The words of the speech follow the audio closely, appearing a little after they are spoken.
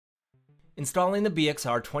Installing the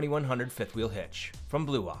BXR2100 fifth wheel hitch from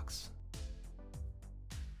Blue Ox.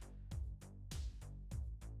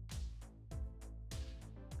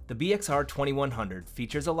 The BXR2100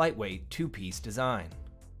 features a lightweight two-piece design.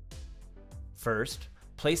 First,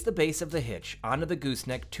 place the base of the hitch onto the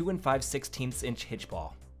gooseneck 2 5/16 inch hitch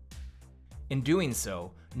ball. In doing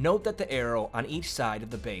so, note that the arrow on each side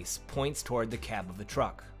of the base points toward the cab of the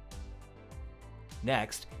truck.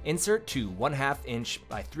 Next, insert two 1/2 inch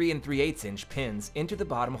by 3 3/8 inch pins into the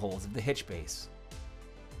bottom holes of the hitch base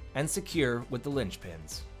and secure with the linch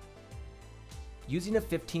pins. Using a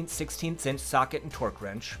 15/16 inch socket and torque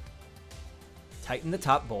wrench, tighten the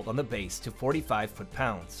top bolt on the base to 45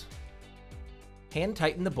 foot-pounds. Hand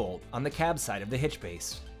tighten the bolt on the cab side of the hitch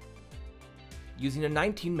base. Using a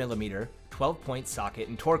 19mm 12-point socket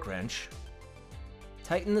and torque wrench,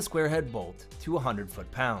 tighten the square head bolt to 100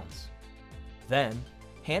 foot-pounds. Then,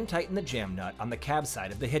 hand tighten the jam nut on the cab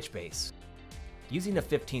side of the hitch base. Using a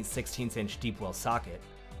 15/16 inch deep well socket,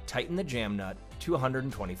 tighten the jam nut to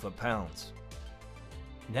 120 foot-pounds.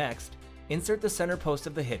 Next, insert the center post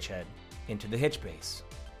of the hitch head into the hitch base,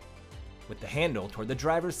 with the handle toward the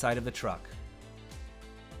driver's side of the truck.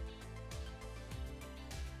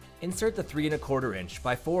 Insert the 3 1/4 inch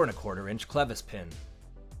by 4 1/4 inch clevis pin.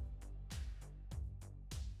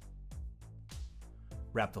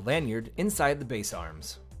 Wrap the lanyard inside the base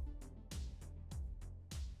arms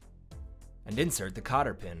and insert the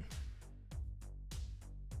cotter pin.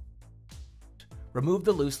 Remove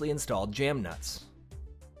the loosely installed jam nuts.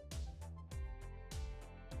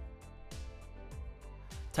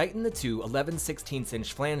 Tighten the two 11/16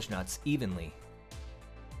 inch flange nuts evenly.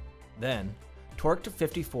 Then, torque to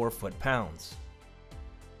 54 foot-pounds.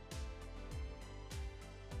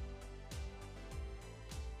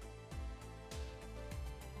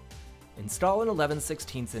 Install an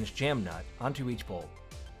 11/16 inch jam nut onto each bolt.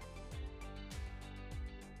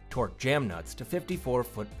 Torque jam nuts to 54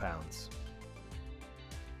 foot-pounds.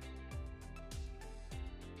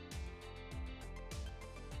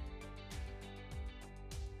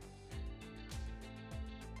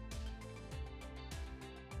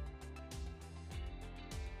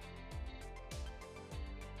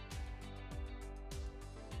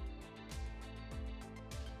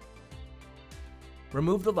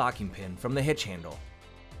 Remove the locking pin from the hitch handle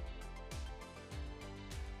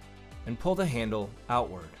and pull the handle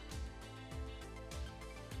outward.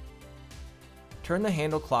 Turn the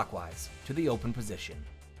handle clockwise to the open position.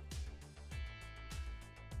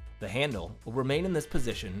 The handle will remain in this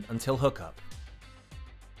position until hookup.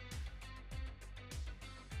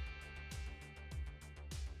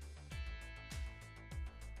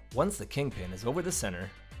 Once the kingpin is over the center,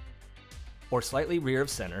 or slightly rear of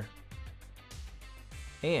center,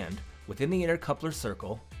 and within the inner coupler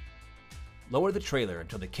circle, lower the trailer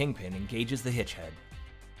until the kingpin engages the hitch head.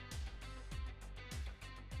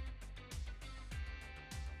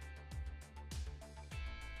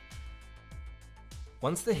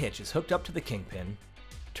 Once the hitch is hooked up to the kingpin,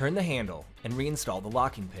 turn the handle and reinstall the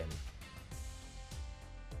locking pin.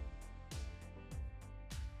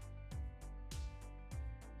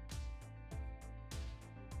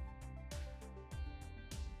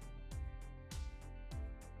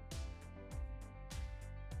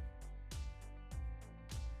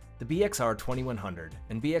 The BXR2100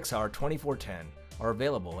 and BXR2410 are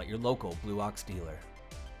available at your local Blue Ox dealer.